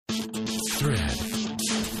Thread.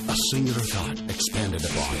 A singular thought expanded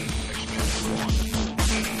upon.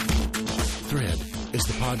 Thread is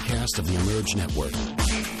the podcast of the Emerge Network.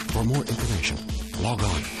 For more information, log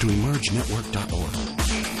on to emergenetwork.org.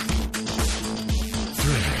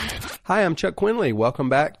 Thread. Hi, I'm Chuck Quinley. Welcome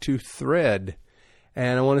back to Thread.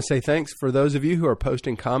 And I want to say thanks for those of you who are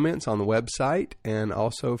posting comments on the website and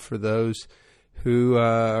also for those who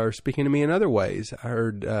are speaking to me in other ways. I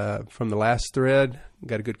heard from the last thread,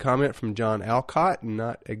 got a good comment from John Alcott,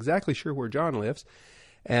 not exactly sure where John lives,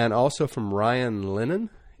 and also from Ryan Lennon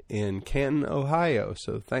in Canton, Ohio.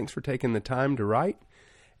 So thanks for taking the time to write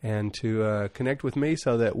and to connect with me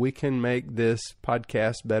so that we can make this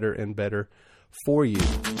podcast better and better for you.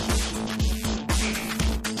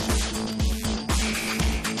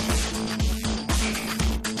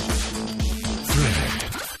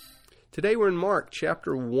 Today we're in Mark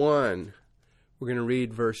chapter 1. We're going to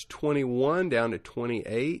read verse 21 down to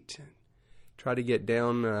 28. Try to get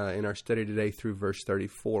down in our study today through verse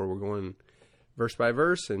 34. We're going verse by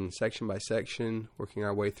verse and section by section, working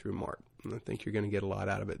our way through Mark. And I think you're going to get a lot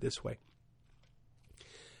out of it this way.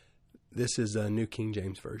 This is a New King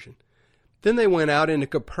James Version. Then they went out into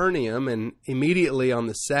Capernaum, and immediately on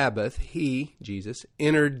the Sabbath, he, Jesus,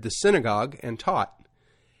 entered the synagogue and taught.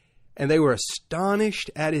 And they were astonished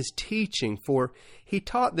at his teaching, for he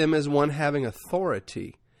taught them as one having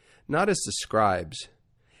authority, not as the scribes.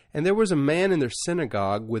 And there was a man in their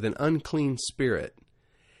synagogue with an unclean spirit.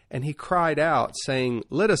 And he cried out, saying,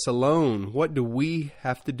 "Let us alone. What do we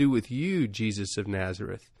have to do with you, Jesus of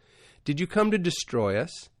Nazareth? Did you come to destroy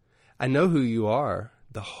us? I know who you are,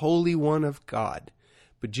 the Holy One of God."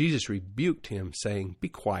 But Jesus rebuked him, saying, "Be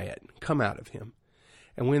quiet, come out of him."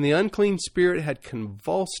 And when the unclean spirit had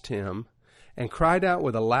convulsed him and cried out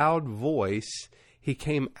with a loud voice, he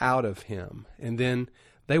came out of him. And then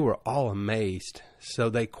they were all amazed. So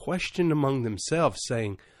they questioned among themselves,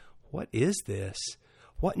 saying, "What is this?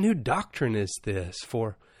 What new doctrine is this?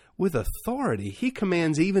 For with authority he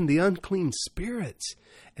commands even the unclean spirits,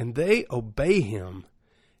 and they obey him."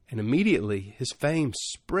 And immediately his fame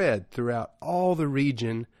spread throughout all the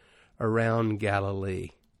region around Galilee.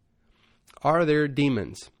 Are there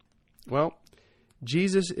demons? Well,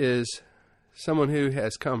 Jesus is someone who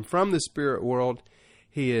has come from the spirit world.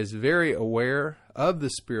 He is very aware of the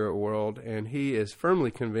spirit world, and he is firmly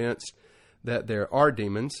convinced that there are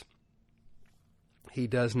demons. He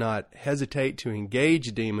does not hesitate to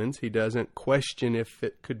engage demons. He doesn't question if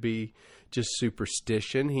it could be just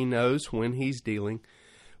superstition. He knows when he's dealing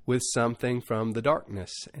with something from the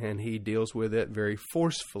darkness, and he deals with it very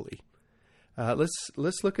forcefully.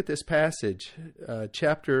 Let's look at this passage,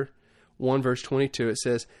 chapter 1, verse 22. It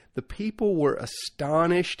says, "The people were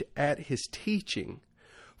astonished at his teaching,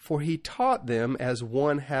 for he taught them as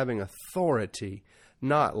one having authority,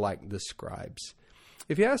 not like the scribes."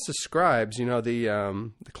 If you ask the scribes,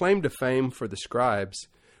 the claim to fame for the scribes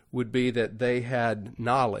would be that they had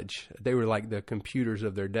knowledge. They were like the computers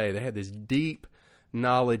of their day. They had this deep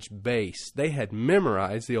knowledge base. They had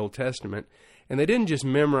memorized the Old Testament. And they didn't just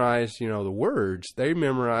memorize, the words. They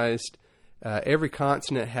memorized every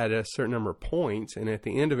consonant had a certain number of points. And at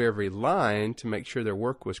the end of every line, to make sure their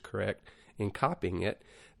work was correct in copying it,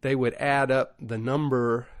 they would add up the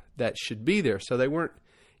number that should be there. So they weren't,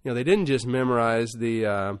 they didn't just memorize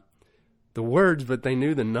the words, but they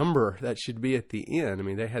knew the number that should be at the end. I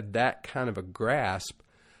mean, they had that kind of a grasp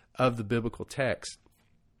of the biblical text.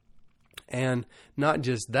 And not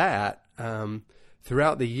just that,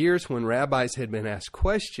 throughout the years when rabbis had been asked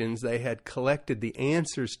questions, they had collected the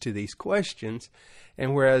answers to these questions.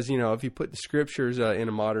 And whereas, if you put the scriptures in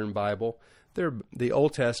a modern Bible, the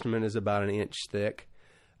Old Testament is about an inch thick.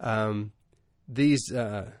 These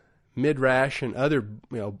Midrash and other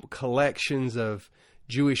collections of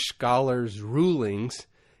Jewish scholars' rulings,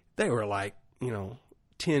 they were like,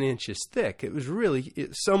 10 inches thick. It was really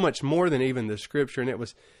so much more than even the scripture, and it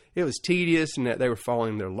was tedious, and that they were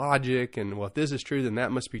following their logic, and well, if this is true, then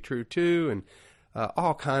that must be true too, and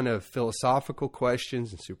all kind of philosophical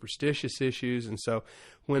questions and superstitious issues. And so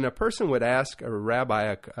when a person would ask a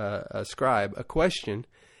rabbi, a scribe, a question,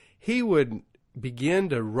 he would begin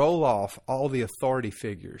to roll off all the authority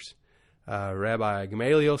figures. Rabbi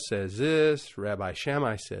Gamaliel says this, Rabbi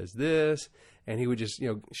Shammai says this, and he would just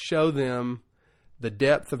show them the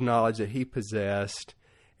depth of knowledge that he possessed.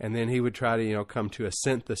 And then he would try to, come to a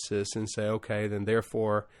synthesis and say, okay, then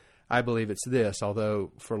therefore I believe it's this.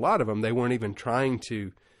 Although for a lot of them, they weren't even trying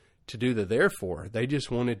to do the therefore. They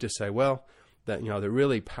just wanted to say, well, that, the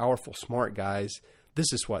really powerful, smart guys,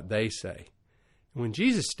 this is what they say. And when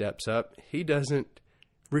Jesus steps up, he doesn't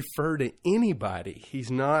refer to anybody.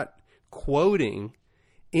 He's not quoting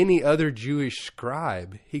any other Jewish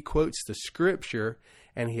scribe. He quotes the scripture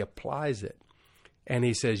and he applies it. And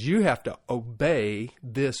he says, you have to obey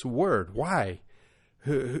this word. Why?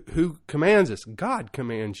 Who commands us? God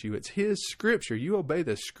commands you. It's his scripture. You obey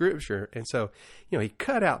the scripture. And so, he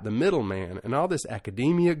cut out the middleman, and all this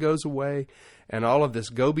academia goes away, and all of this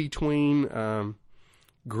go-between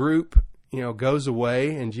group, goes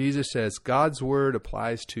away. And Jesus says, God's word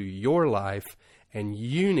applies to your life, and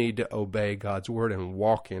you need to obey God's word and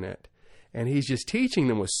walk in it. And he's just teaching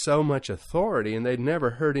them with so much authority, and they'd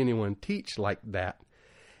never heard anyone teach like that.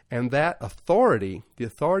 And that authority, the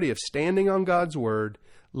authority of standing on God's word,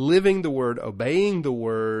 living the word, obeying the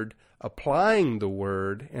word, applying the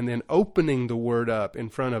word, and then opening the word up in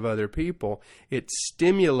front of other people, it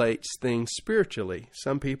stimulates things spiritually.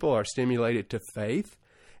 Some people are stimulated to faith,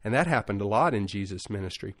 and that happened a lot in Jesus'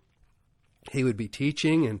 ministry. He would be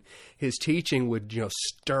teaching, and his teaching would,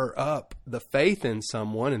 stir up the faith in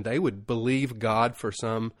someone, and they would believe God for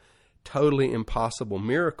some totally impossible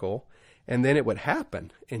miracle. And then it would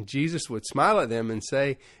happen. And Jesus would smile at them and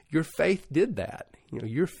say, your faith did that.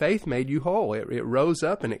 Your faith made you whole. It rose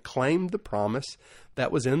up and it claimed the promise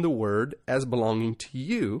that was in the word as belonging to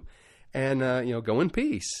you. And, go in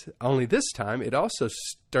peace. Only this time it also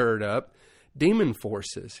stirred up demon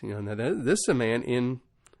forces. Now this is a man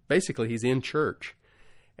basically he's in church.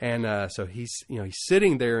 And so he's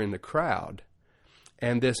sitting there in the crowd.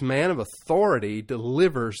 And this man of authority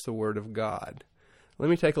delivers the word of God. Let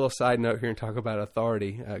me take a little side note here and talk about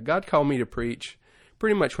authority. God called me to preach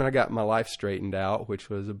pretty much when I got my life straightened out, which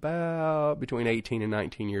was about between 18 and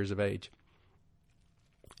 19 years of age.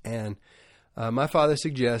 And my father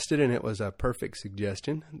suggested, and it was a perfect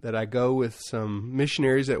suggestion, that I go with some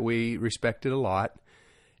missionaries that we respected a lot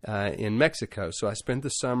in Mexico. So I spent the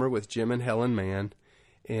summer with Jim and Helen Mann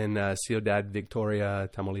in Ciudad Victoria,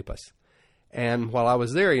 Tamaulipas. And while I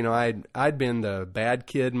was there, I'd been the bad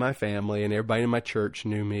kid in my family, and everybody in my church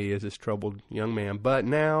knew me as this troubled young man. But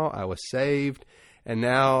now I was saved, and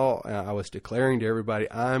now I was declaring to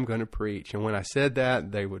everybody, I'm going to preach. And when I said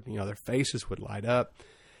that, they would, their faces would light up,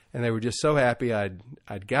 and they were just so happy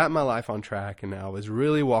I'd got my life on track, and I was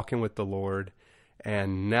really walking with the Lord,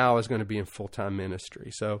 and now I was going to be in full-time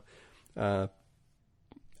ministry. So I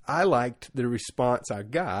liked the response I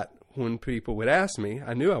got when people would ask me.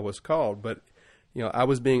 I knew I was called, but I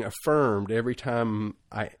was being affirmed every time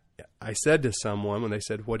I said to someone when they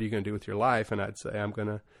said, "What are you going to do with your life?" And I'd say, "I'm going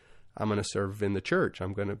to serve in the church.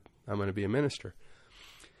 I'm going to be a minister."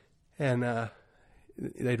 And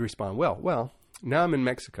they'd respond, "Well, now I'm in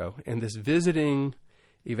Mexico, and this visiting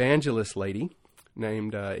evangelist lady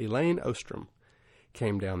named Elaine Ostrom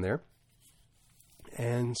came down there,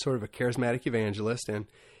 and sort of a charismatic evangelist, and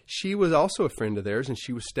she was also a friend of theirs, and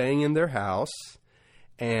she was staying in their house,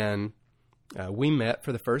 and we met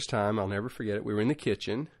for the first time. I'll never forget it. We were in the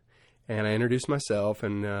kitchen, and I introduced myself,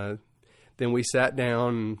 and then we sat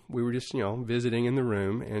down, and we were just, visiting in the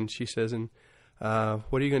room, and she says, "And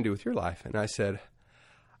what are you going to do with your life?" And I said,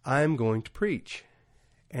 "I'm going to preach."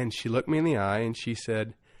 And she looked me in the eye, and she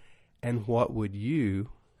said, "And what would you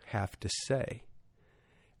have to say?"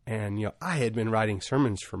 And, I had been writing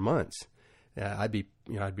sermons for months. I'd be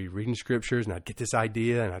reading scriptures, and I'd get this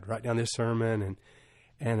idea, and I'd write down this sermon,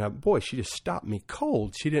 and boy, she just stopped me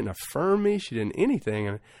cold. She didn't affirm me. She didn't anything.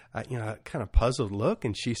 And I kind of puzzled look,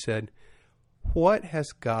 and she said, "What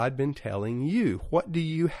has God been telling you? What do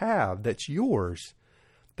you have that's yours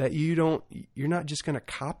that you're not just going to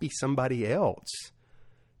copy somebody else?"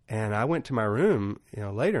 And I went to my room,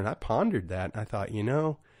 later, and I pondered that. I thought,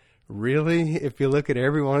 really, if you look at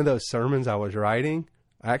every one of those sermons I was writing,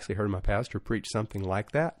 I actually heard my pastor preach something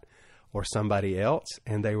like that, or somebody else,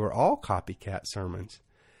 and they were all copycat sermons.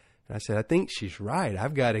 And I said, I think she's right.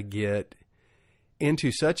 I've got to get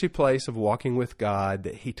into such a place of walking with God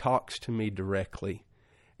that he talks to me directly,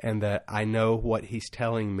 and that I know what he's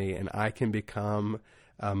telling me, and I can become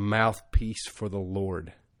a mouthpiece for the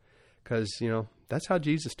Lord. Because, that's how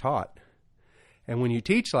Jesus taught. And when you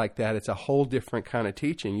teach like that, it's a whole different kind of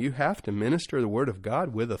teaching. You have to minister the word of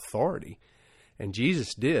God with authority. And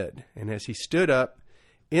Jesus did. And as he stood up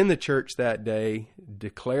in the church that day,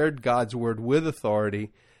 declared God's word with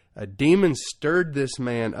authority, a demon stirred this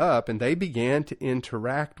man up, and they began to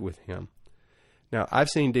interact with him. Now, I've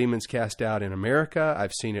seen demons cast out in America.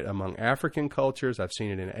 I've seen it among African cultures. I've seen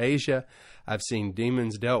it in Asia. I've seen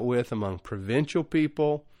demons dealt with among provincial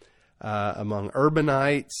people, among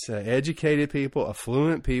urbanites, educated people,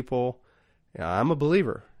 affluent people. I'm a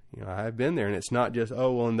believer. I've been there, and it's not just,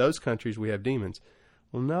 in those countries we have demons.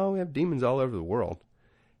 Well, no, we have demons all over the world.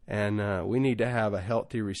 And we need to have a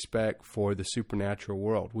healthy respect for the supernatural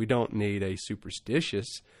world. We don't need a superstitious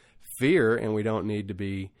fear, and we don't need to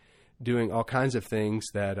be doing all kinds of things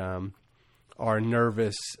that are a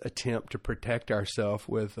nervous attempt to protect ourselves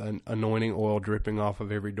with an anointing oil dripping off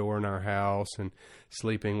of every door in our house and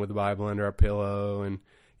sleeping with the Bible under our pillow. And,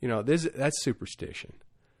 that's superstition.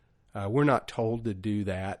 We're not told to do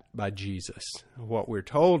that by Jesus. What we're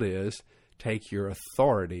told is, take your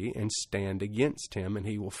authority and stand against him, and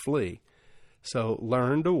he will flee. So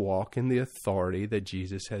learn to walk in the authority that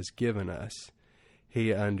Jesus has given us.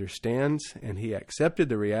 He understands and he accepted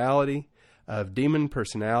the reality of demon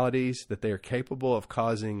personalities, that they are capable of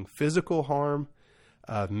causing physical harm,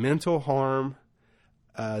 of mental harm.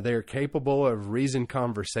 They are capable of reasoned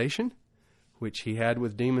conversation, which he had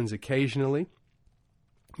with demons occasionally.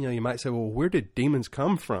 You might say, well, where did demons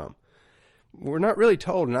come from? We're not really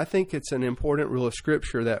told, and I think it's an important rule of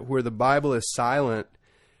Scripture that where the Bible is silent,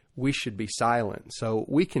 we should be silent. So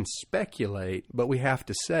we can speculate, but we have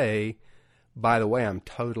to say, by the way, I'm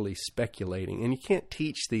totally speculating. And you can't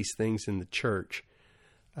teach these things in the church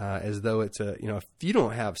as though it's if you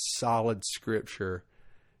don't have solid Scripture,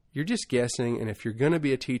 you're just guessing. And if you're going to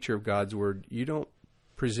be a teacher of God's Word, you don't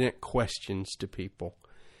present questions to people.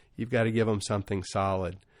 You've got to give them something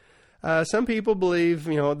solid. Some people believe,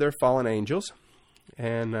 they're fallen angels,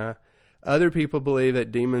 and other people believe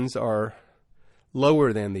that demons are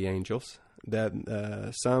lower than the angels, that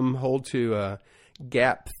some hold to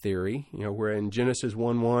gap theory, where in Genesis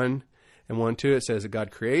 1:1 and 1:2 it says that God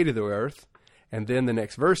created the earth, and then the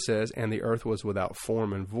next verse says, and the earth was without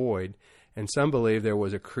form and void. And some believe there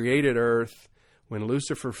was a created earth when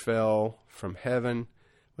Lucifer fell from heaven,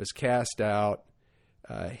 was cast out.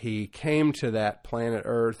 He came to that planet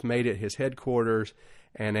Earth, made it his headquarters,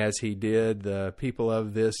 and as he did, the people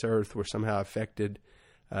of this earth were somehow affected,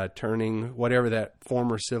 turning whatever that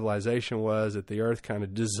former civilization was, that the earth kind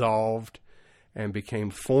of dissolved and became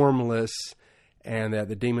formless, and that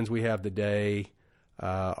the demons we have today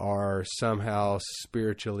are somehow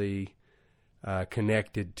spiritually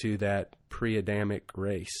connected to that pre-Adamic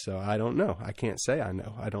race. So I don't know. I can't say I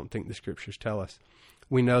know. I don't think the Scriptures tell us.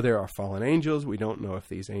 We know there are fallen angels. We don't know if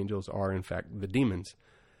these angels are, in fact, the demons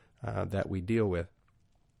that we deal with.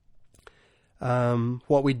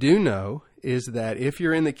 What we do know is that if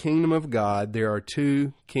you're in the kingdom of God, there are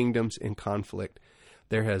two kingdoms in conflict.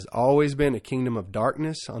 There has always been a kingdom of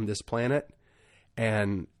darkness on this planet,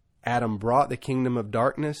 and Adam brought the kingdom of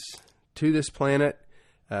darkness to this planet,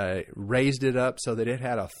 raised it up so that it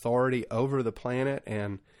had authority over the planet,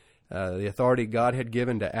 and the authority God had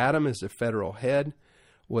given to Adam as the federal head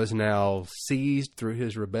was now seized through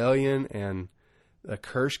his rebellion, and a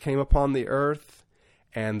curse came upon the earth,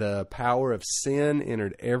 and the power of sin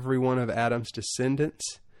entered every one of Adam's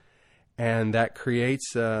descendants, and that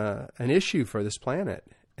creates an issue for this planet,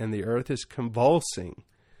 and the earth is convulsing.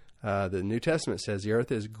 The New Testament says the earth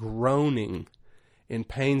is groaning in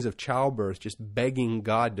pains of childbirth, just begging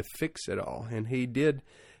God to fix it all, and he did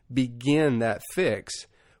begin that fix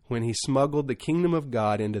when he smuggled the kingdom of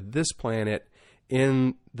God into this planet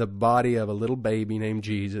in the body of a little baby named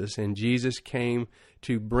Jesus. And Jesus came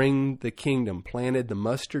to bring the kingdom, planted the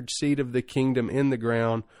mustard seed of the kingdom in the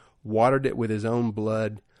ground, watered it with his own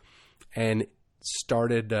blood, and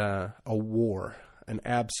started a war, an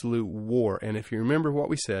absolute war. And if you remember what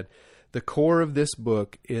we said, the core of this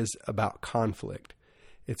book is about conflict.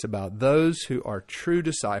 It's about those who are true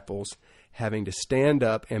disciples having to stand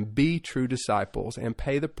up and be true disciples and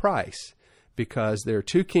pay the price, because there are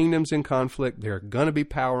two kingdoms in conflict. There are going to be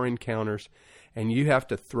power encounters, and you have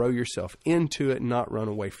to throw yourself into it and not run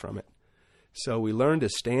away from it. So we learn to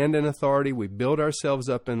stand in authority. We build ourselves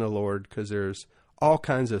up in the Lord, because there's all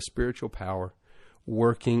kinds of spiritual power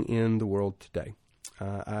working in the world today.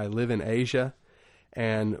 I live in Asia,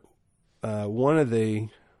 and one of the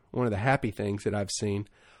happy things that I've seen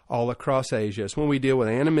all across Asia is when we deal with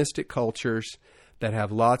animistic cultures that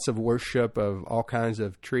have lots of worship of all kinds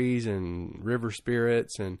of trees and river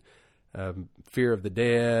spirits and fear of the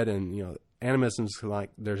dead, and animism's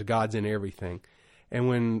like there's gods in everything. And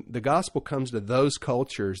when the gospel comes to those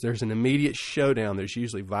cultures, there's an immediate showdown. There's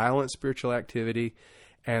usually violent spiritual activity,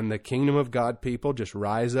 and the kingdom of God people just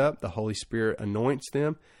rise up. The Holy Spirit anoints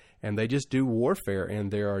them, and they just do warfare,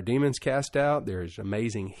 and there are demons cast out. There's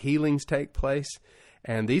amazing healings take place,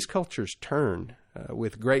 and these cultures turn.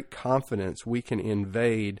 With great confidence, we can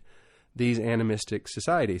invade these animistic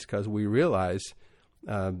societies because we realize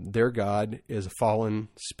their God is a fallen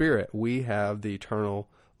spirit. We have the eternal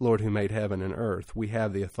Lord who made heaven and earth. We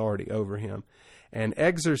have the authority over him. And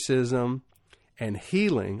exorcism and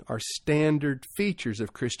healing are standard features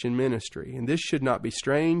of Christian ministry. And this should not be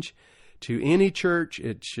strange to any church.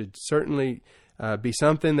 It should certainly be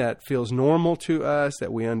something that feels normal to us,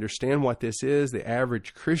 that we understand what this is. The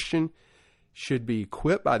average Christian should be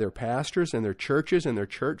equipped by their pastors and their churches and their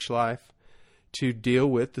church life to deal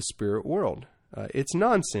with the spirit world. It's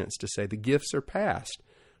nonsense to say the gifts are past.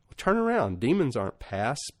 Well, turn around. Demons aren't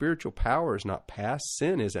past. Spiritual power is not past.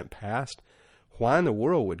 Sin isn't past. Why in the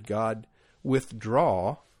world would God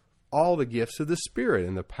withdraw all the gifts of the Spirit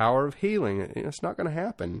and the power of healing? It's not going to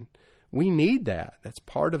happen. We need that. That's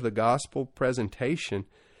part of the gospel presentation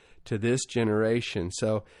to this generation.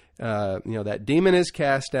 So, that demon is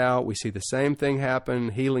cast out. We see the same thing happen,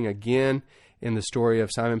 healing again in the story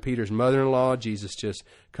of Simon Peter's mother-in-law. Jesus just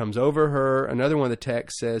comes over her. Another one of the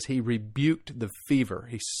texts says he rebuked the fever.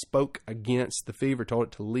 He spoke against the fever, told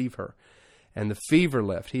it to leave her. And the fever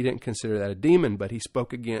left. He didn't consider that a demon, but he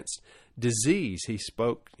spoke against disease. He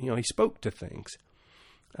spoke to things.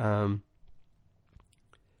 And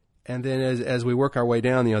then as we work our way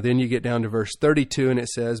down, then you get down to verse 32, and it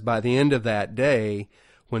says, by the end of that day,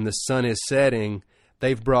 when the sun is setting,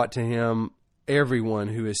 they've brought to him everyone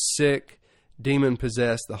who is sick,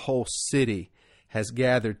 demon-possessed. The whole city has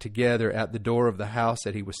gathered together at the door of the house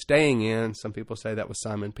that he was staying in. Some people say that was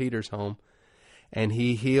Simon Peter's home. And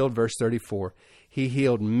he healed, verse 34, he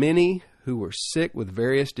healed many who were sick with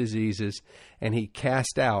various diseases, and he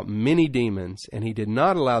cast out many demons, and he did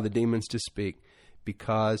not allow the demons to speak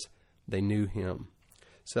because they knew him.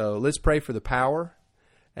 So let's pray for the power,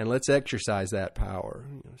 and let's exercise that power.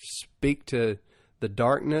 Speak to the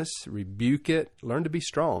darkness, rebuke it, learn to be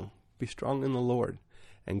strong. Be strong in the Lord,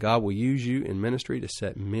 and God will use you in ministry to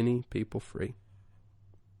set many people free.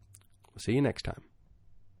 We'll see you next time.